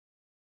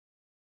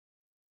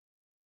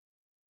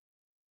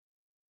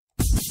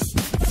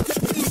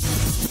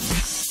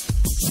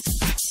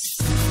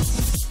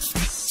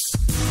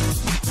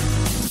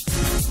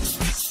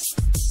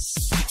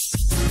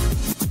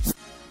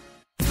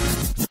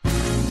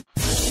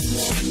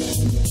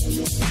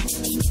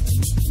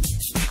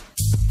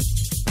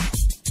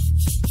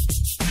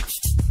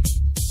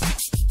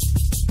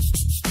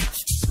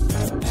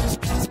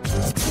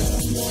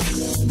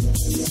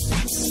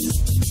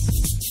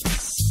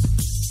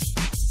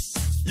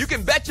You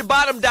can bet your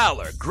bottom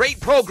dollar. Great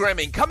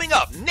programming coming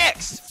up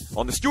next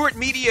on the Stewart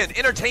Media and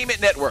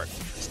Entertainment Network.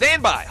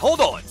 Stand by.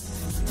 Hold on.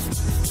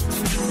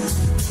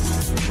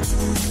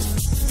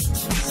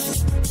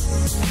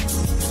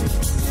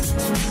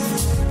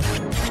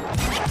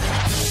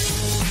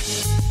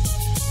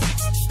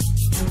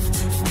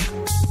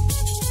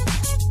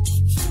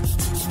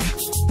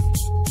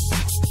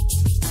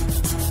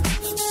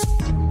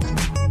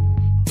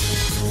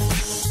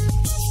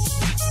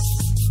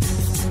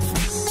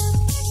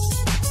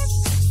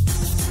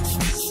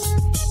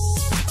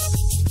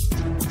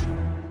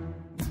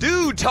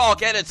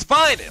 Talk at its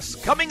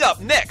finest, coming up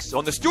next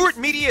on the Stewart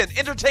Media and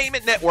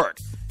Entertainment Network.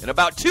 In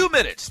about 2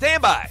 minutes,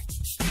 stand by.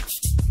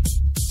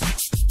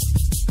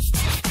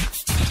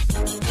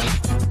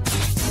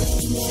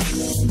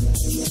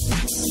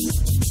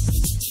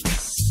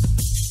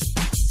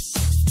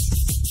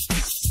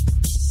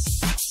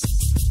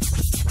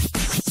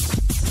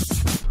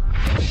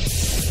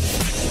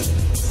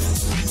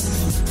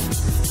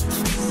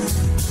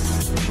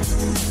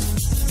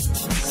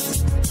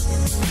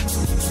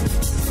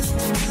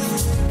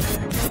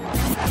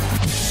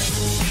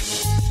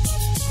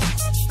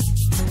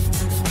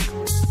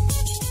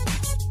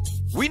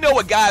 We know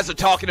what guys are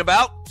talking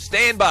about.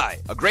 Stand by.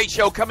 A great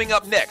show coming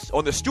up next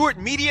on the Stewart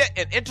Media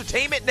and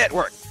Entertainment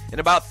Network. In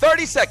about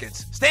 30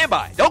 seconds. Stand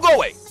by. Don't go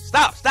away.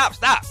 Stop, stop,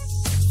 stop.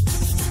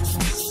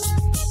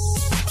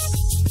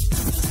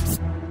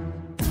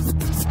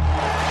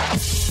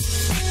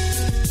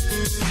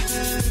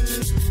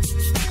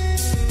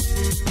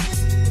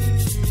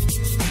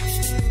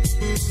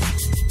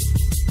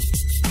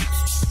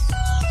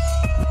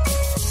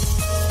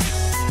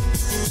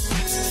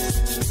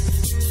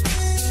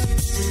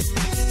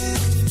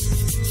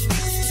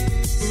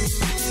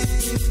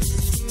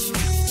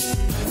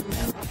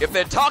 If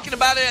they're talking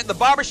about it at the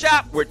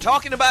barbershop, we're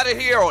talking about it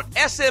here on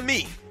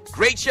SME.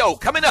 Great show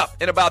coming up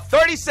in about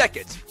 30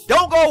 seconds.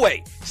 Don't go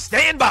away.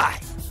 Stand by.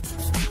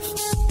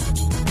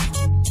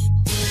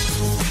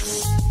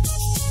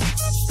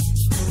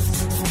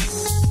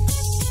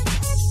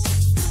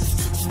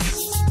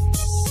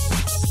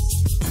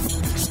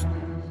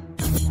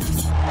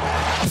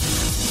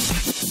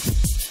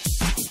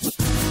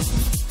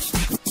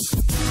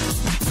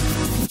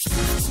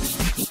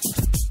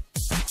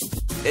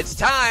 It's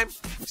time.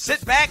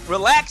 Sit back,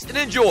 relax, and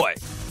enjoy.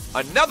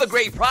 Another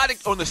great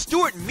product on the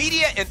Stewart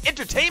Media and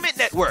Entertainment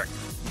Network.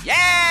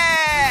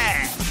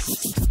 Yeah!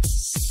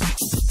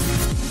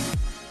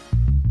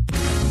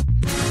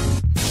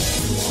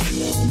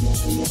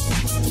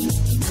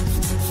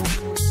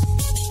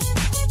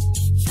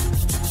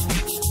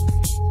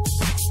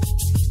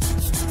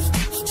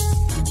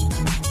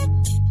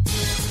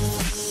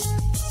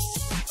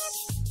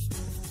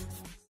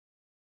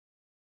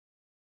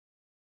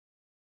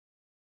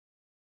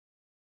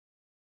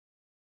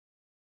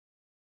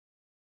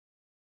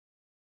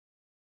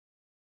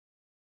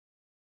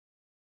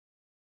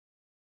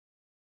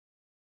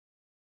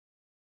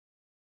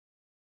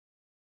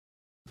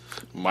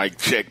 Mic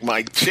check,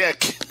 mic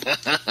check.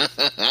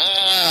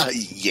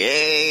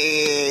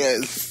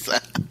 Yes.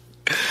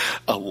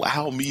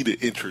 Allow me to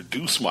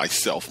introduce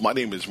myself. My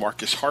name is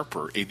Marcus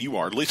Harper, and you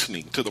are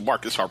listening to the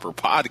Marcus Harper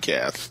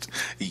Podcast.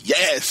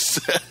 Yes.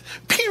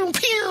 Pew,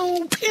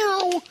 pew,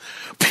 pew.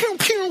 Pew,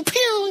 pew,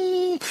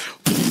 pew.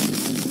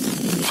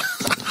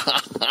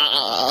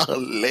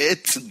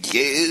 Let's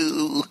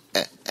go.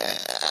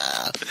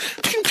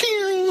 Pew,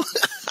 pew.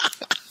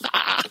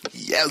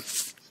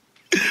 Yes.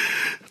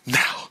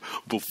 Now,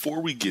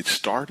 before we get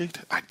started,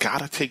 I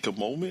gotta take a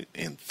moment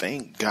and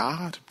thank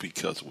God,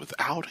 because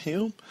without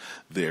him,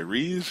 there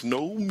is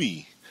no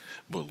me.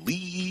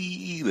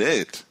 Believe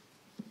it.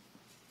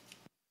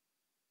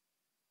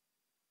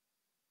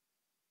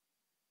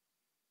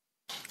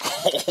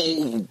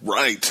 All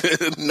right.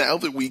 Now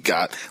that we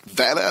got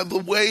that out of the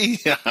way,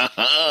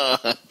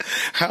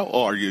 how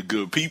are you,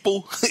 good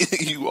people?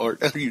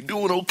 Are you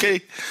doing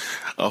okay?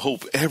 I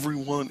hope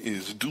everyone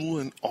is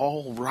doing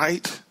all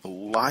right.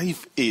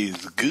 Life is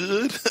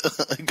good.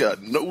 I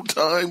got no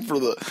time for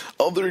the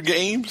other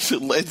games. So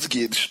let's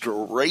get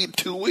straight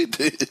to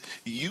it.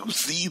 You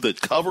see the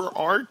cover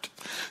art.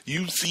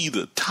 You see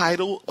the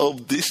title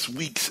of this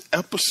week's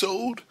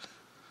episode.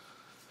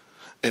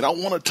 And I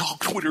want to talk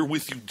Twitter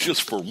with you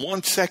just for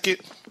 1 second.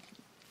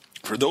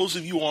 For those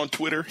of you on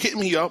Twitter, hit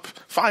me up.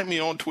 Find me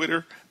on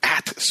Twitter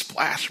at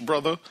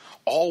SplashBrother.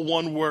 All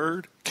one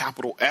word.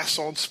 Capital S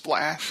on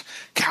Splash.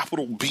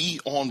 Capital B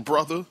on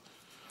Brother.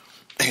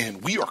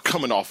 And we are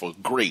coming off a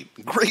great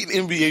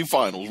NBA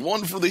Finals.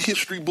 One for the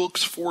history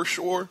books for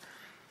sure.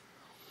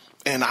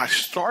 And I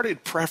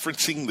started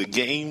preferencing the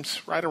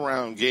games right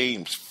around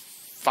games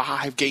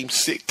 5, game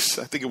 6.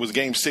 I think it was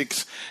game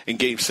 6 and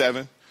game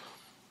 7.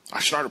 I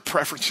started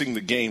preferencing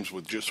the games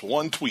with just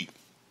one tweet.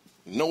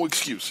 No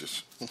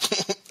excuses.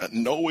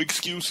 No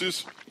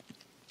excuses.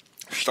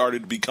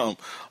 Started to become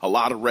a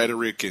lot of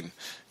rhetoric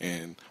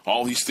and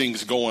all these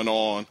things going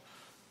on.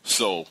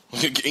 So,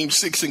 game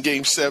 6 and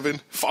game 7,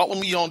 follow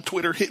me on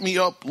Twitter, hit me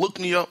up, look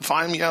me up,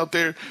 find me out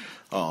there.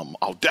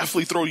 I'll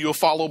definitely throw you a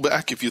follow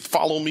back if you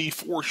follow me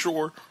for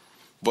sure.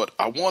 But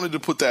I wanted to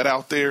put that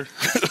out there.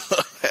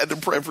 Had to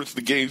preference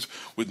the games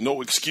with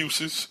no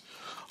excuses.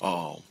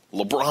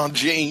 LeBron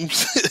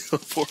James,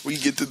 before we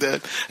get to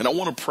that. And I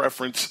want to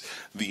preference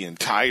the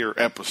entire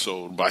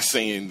episode by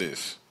saying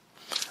this.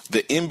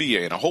 The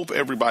NBA, and I hope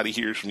everybody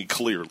hears me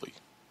clearly,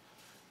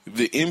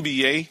 the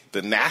NBA,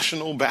 the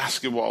National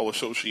Basketball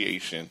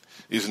Association,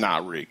 is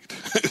not rigged.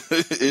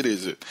 It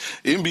isn't.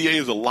 NBA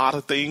is a lot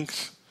of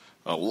things.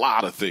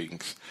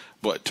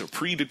 But to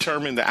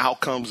predetermine the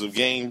outcomes of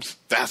games,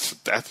 that's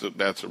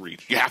a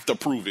reach. You have to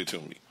prove it to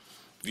me.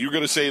 If you're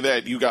going to say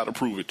that, you got to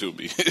prove it to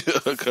me,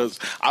 because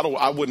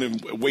I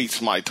wouldn't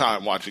waste my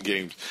time watching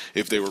games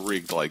if they were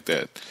rigged like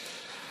that.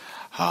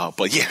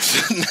 But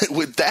yes,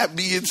 with that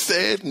being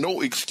said,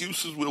 no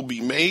excuses will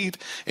be made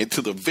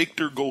until the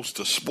victor goes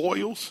to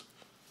spoils.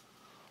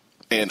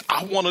 And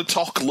I want to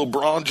talk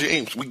LeBron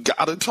James. We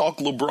got to talk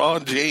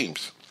LeBron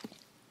James.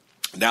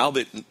 Now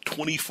that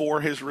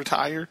 24 has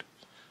retired,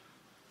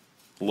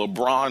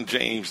 LeBron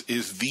James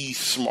is the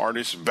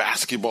smartest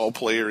basketball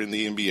player in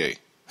the NBA.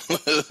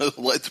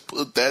 Let's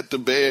put that to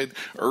bed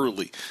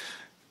early.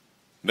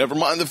 Never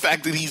mind the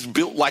fact that he's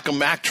built like a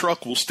Mack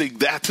truck. We'll stick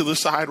that to the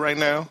side right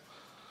now.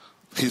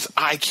 His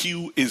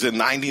IQ is a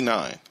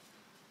 99.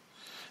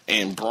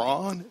 And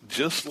Bron,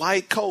 just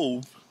like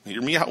Kobe,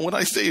 hear me out when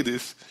I say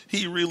this,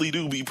 he really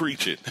do be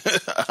preaching.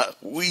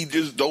 We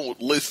just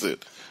don't listen.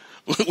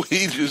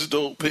 We just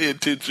don't pay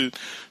attention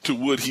to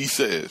what he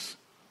says.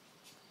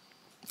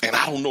 And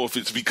I don't know if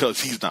it's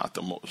because he's not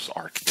the most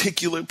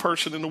articulate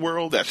person in the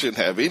world. That shouldn't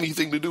have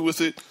anything to do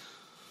with it.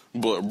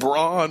 But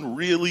Bron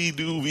really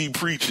do be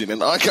preaching.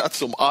 And I got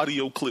some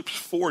audio clips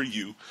for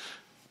you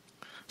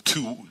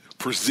to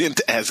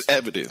present as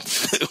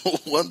evidence.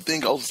 One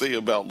thing I'll say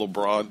about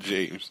LeBron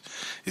James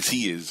is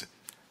he is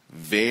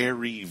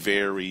very,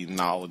 very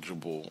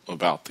knowledgeable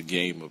about the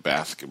game of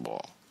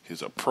basketball.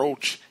 His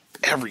approach,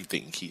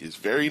 everything. He is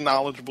very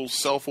knowledgeable,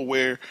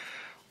 self-aware,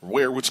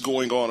 aware what's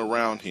going on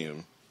around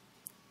him.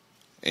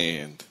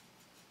 And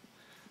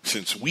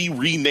since we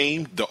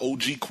renamed the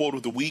OG quote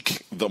of the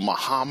week, the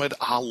Muhammad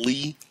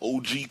Ali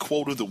OG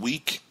quote of the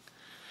week,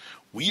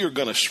 we are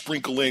going to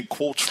sprinkle in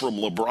quotes from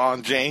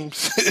LeBron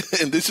James,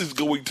 and this is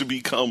going to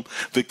become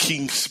the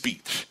King's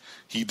speech.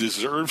 He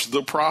deserves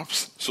the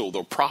props, so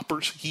the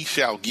propers he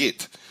shall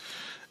get.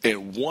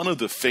 And one of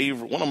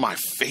my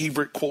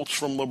favorite quotes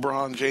from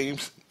LeBron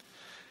James,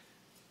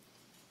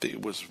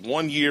 it was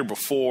 1 year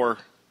before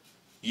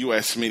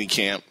U.S.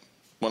 minicamp,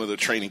 one of the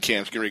training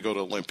camps, getting ready to go to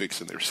the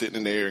Olympics, and they're sitting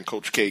in there, and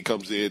Coach K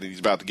comes in, and he's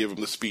about to give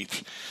him the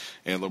speech.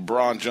 And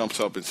LeBron jumps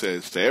up and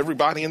says to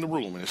everybody in the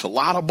room, and there's a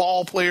lot of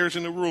ball players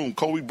in the room,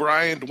 Kobe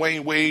Bryant,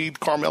 Dwayne Wade,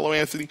 Carmelo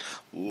Anthony,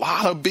 a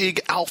lot of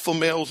big alpha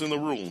males in the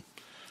room.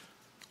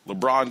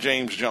 LeBron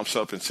James jumps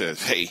up and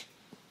says, hey,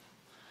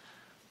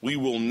 we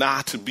will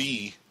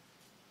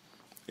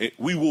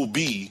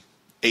be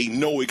a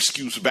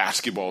no-excuse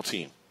basketball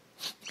team.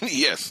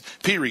 Yes,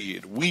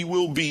 period. We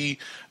will be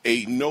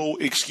a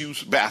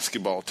no-excuse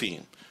basketball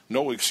team.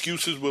 No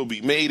excuses will be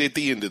made at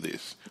the end of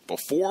this.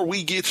 Before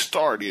we get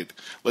started,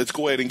 let's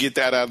go ahead and get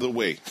that out of the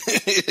way.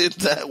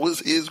 That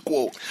was his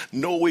quote.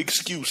 No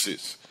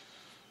excuses.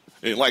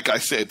 And like I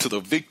said, to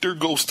the victor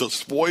goes the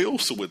spoil.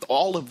 So with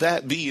all of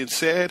that being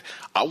said,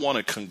 I want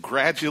to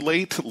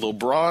congratulate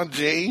LeBron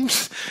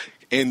James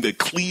and the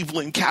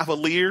Cleveland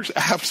Cavaliers.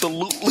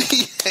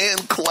 Absolutely.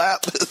 Hand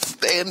clap,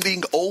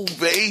 standing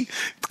ovation.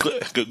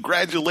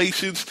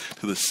 Congratulations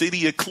to the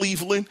city of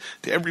Cleveland,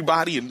 to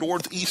everybody in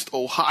Northeast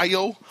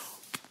Ohio.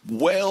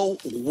 Well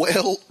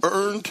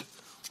earned.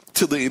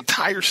 To the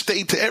entire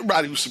state, to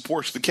everybody who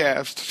supports the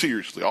Cavs.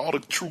 Seriously, all the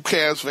true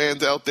Cavs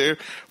fans out there,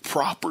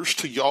 propers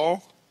to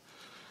y'all.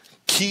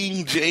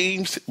 King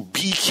James,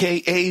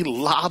 BKA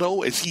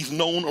Lotto, as he's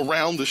known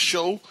around the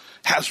show,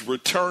 has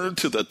returned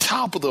to the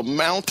top of the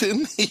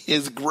mountain. He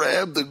has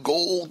grabbed the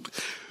gold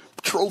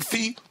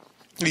trophy.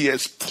 He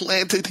has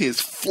planted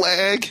his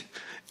flag,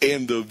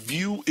 and the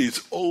view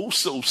is oh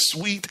so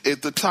sweet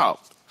at the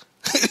top.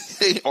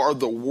 They are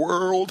the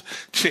world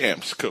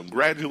champs.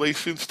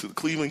 Congratulations to the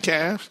Cleveland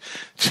Cavs,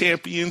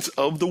 champions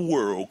of the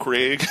world,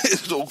 Craig.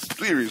 So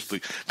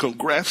seriously,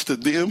 congrats to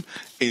them.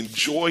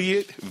 Enjoy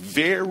it.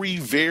 Very,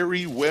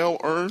 very well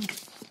earned.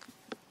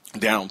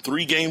 Down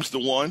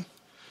 3-1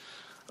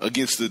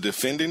 against the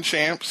defending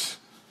champs,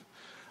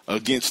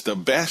 against the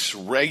best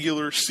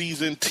regular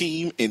season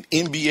team in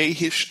NBA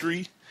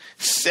history,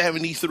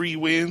 73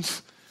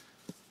 wins.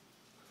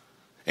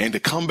 And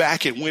to come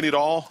back and win it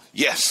all,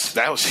 yes,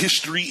 that was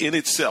history in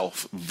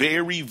itself.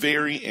 Very,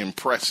 very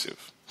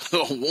impressive. I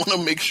want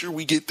to make sure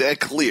we get that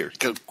clear.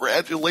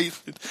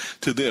 Congratulations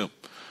to them.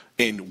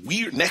 And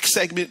next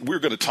segment, we're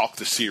going to talk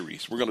the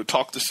series. We're going to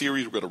talk the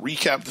series. We're going to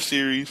recap the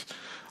series.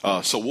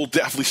 So we'll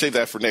definitely save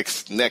that for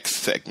next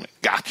segment.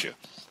 Gotcha.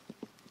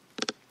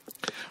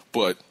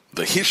 But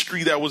the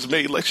history that was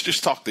made, let's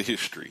just talk the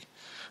history.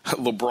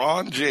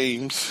 LeBron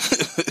James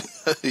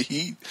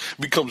He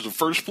becomes the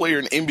first player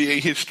in NBA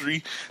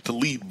history to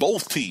lead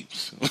both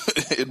teams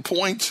in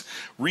points,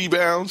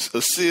 rebounds,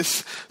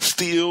 assists,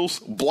 steals,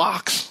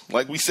 blocks.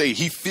 Like we say,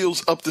 he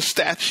fills up the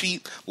stat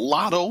sheet.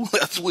 Lotto,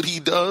 that's what he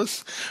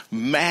does.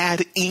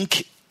 Mad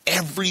ink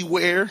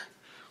everywhere.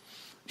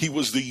 He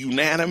was the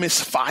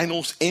unanimous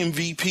finals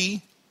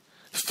MVP.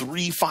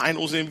 3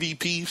 finals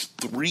MVPs,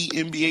 3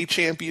 NBA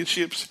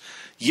championships.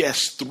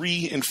 Yes,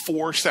 3 and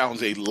 4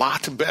 sounds a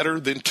lot better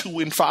than 2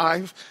 and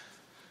 5.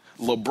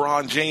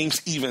 LeBron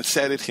James even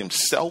said it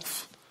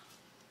himself.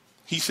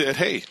 He said,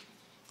 hey,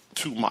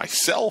 to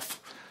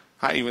myself,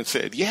 I even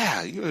said,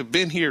 yeah, you have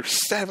been here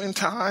 7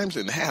 times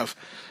and have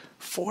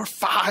 4 or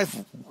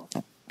 5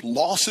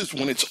 losses.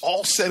 When it's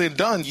all said and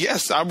done,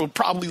 yes, I would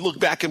probably look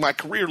back in my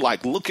career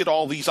like, look at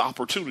all these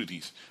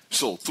opportunities.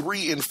 So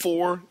 3 and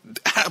 4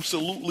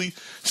 absolutely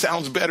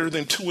sounds better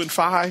than 2 and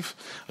 5.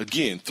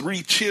 Again,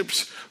 3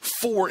 chips,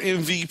 4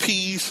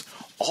 MVPs,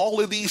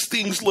 all of these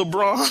things,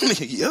 LeBron.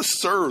 Yes,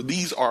 sir.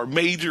 These are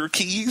major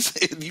keys,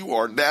 and you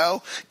are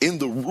now in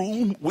the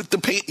room with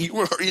you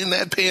are in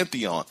that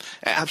pantheon.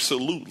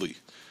 Absolutely.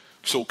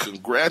 So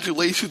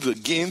congratulations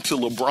again to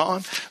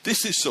LeBron.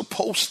 This is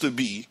supposed to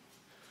be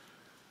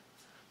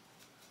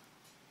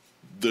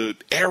the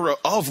era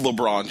of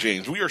LeBron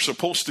James. We are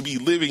supposed to be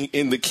living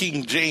in the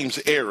King James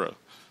era.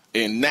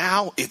 And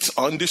now it's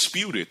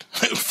undisputed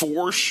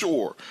for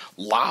sure.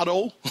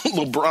 Lotto,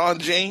 LeBron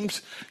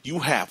James, you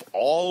have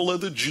all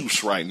of the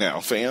juice right now,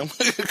 fam.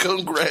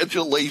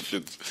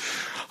 Congratulations.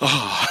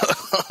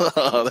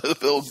 Oh, that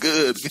felt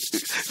good.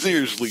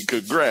 Seriously,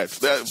 congrats.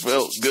 That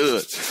felt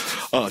good.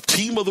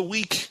 Team of the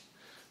week.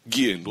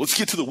 Again, let's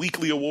get to the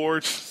weekly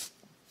awards.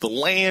 The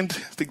Land,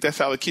 I think that's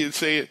how the kids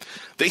say it.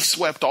 They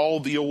swept all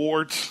the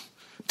awards.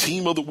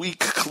 Team of the week,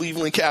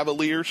 Cleveland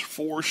Cavaliers,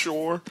 for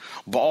sure.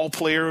 Ball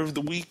player of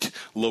the week,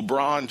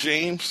 LeBron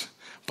James.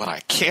 But I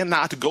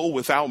cannot go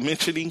without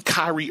mentioning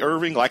Kyrie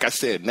Irving. Like I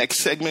said, next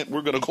segment,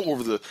 we're going to go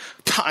over the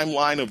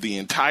timeline of the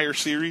entire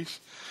series.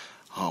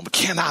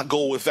 Cannot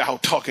go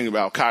without talking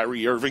about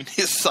Kyrie Irving,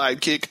 his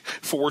sidekick,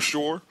 for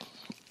sure.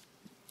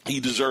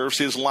 He deserves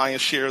his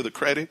lion's share of the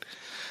credit.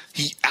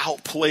 He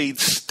outplayed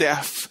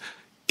Steph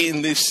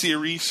in this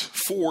series,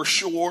 for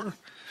sure.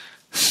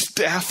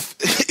 Steph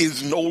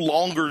is no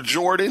longer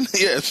Jordan.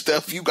 Yeah,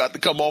 Steph, you got to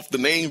come off the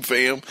name,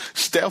 fam.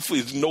 Steph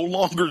is no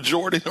longer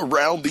Jordan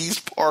around these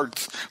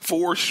parts,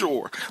 for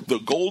sure. The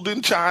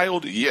golden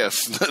child,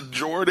 yes.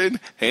 Jordan,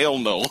 hell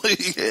no.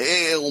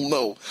 Hell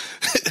no.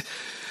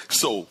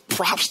 So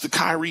props to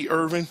Kyrie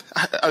Irving.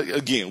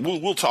 Again,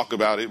 we'll talk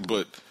about it,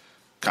 but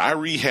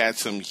Kyrie had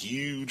some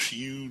huge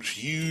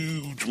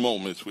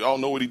moments. We all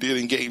know what he did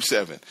in Game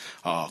 7.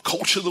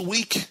 Coach of the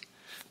week,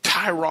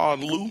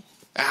 Tyronn Lue.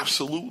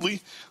 Absolutely.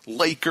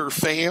 Laker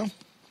fam.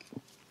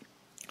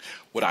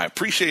 What I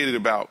appreciated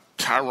about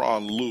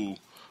Tyronn Lue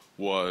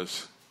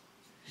was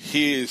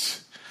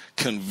his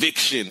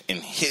conviction and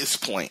his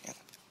plan.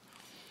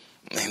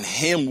 And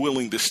him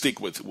willing to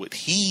stick with what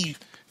he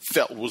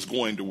felt was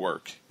going to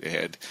work. He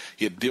had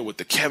to deal with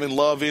the Kevin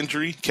Love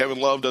injury. Kevin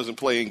Love doesn't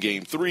play in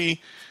Game 3.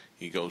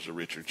 He goes to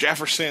Richard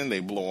Jefferson. They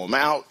blow him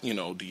out. You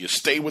know, do you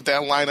stay with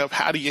that lineup?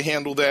 How do you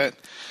handle that?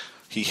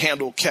 He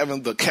handled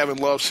the Kevin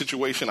Love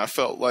situation. I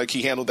felt like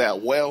he handled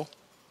that well.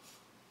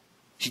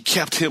 He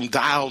kept him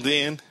dialed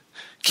in,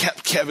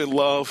 kept Kevin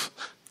Love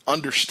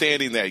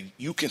understanding that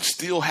you can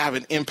still have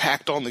an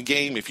impact on the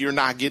game if you're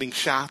not getting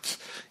shots.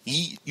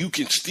 You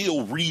can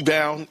still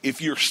rebound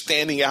if you're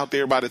standing out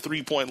there by the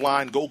three-point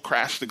line, go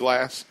crash the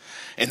glass.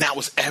 And that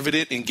was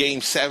evident in Game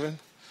 7.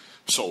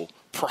 So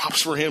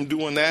props for him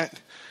doing that.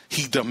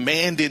 He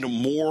demanded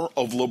more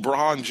of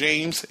LeBron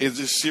James as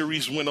this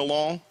series went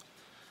along.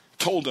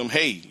 Told him,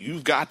 hey,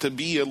 you've got to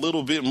be a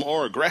little bit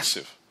more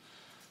aggressive.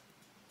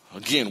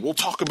 Again, we'll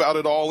talk about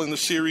it all in the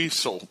series,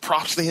 so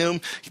props to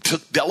him. He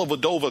took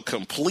Dellavedova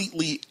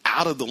completely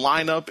out of the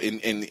lineup and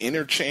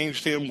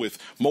interchanged him with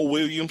Mo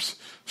Williams.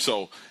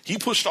 So he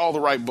pushed all the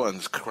right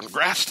buttons.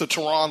 Congrats to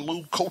Tyronn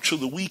Lue, Coach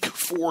of the Week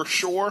for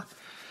sure.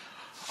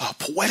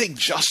 Poetic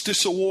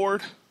Justice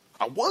Award.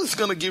 I was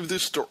going to give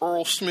this to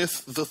Earl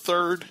Smith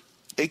III,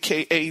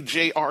 a.k.a.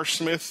 J.R.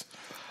 Smith,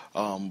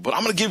 but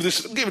I'm going to give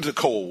it to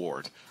Cole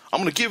Award. I'm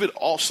going to give it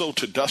also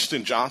to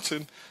Dustin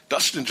Johnson.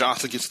 Dustin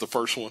Johnson gets the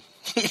first one.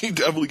 He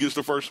definitely gets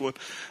the first one.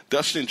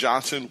 Dustin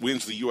Johnson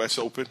wins the U.S.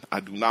 Open. I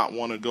do not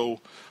want to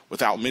go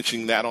without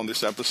mentioning that on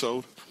this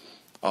episode.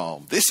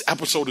 This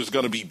episode is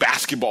going to be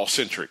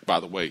basketball-centric, by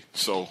the way.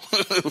 So,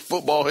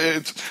 football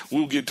heads,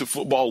 we'll get to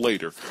football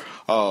later.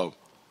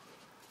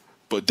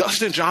 But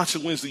Dustin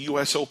Johnson wins the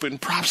U.S. Open.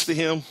 Props to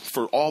him.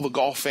 For all the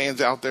golf fans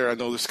out there, I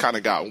know this kind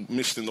of got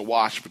missed in the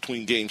wash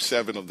between Game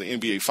 7 of the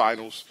NBA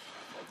Finals.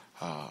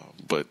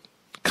 But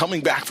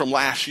coming back from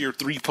last year,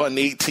 3-putting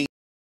 18.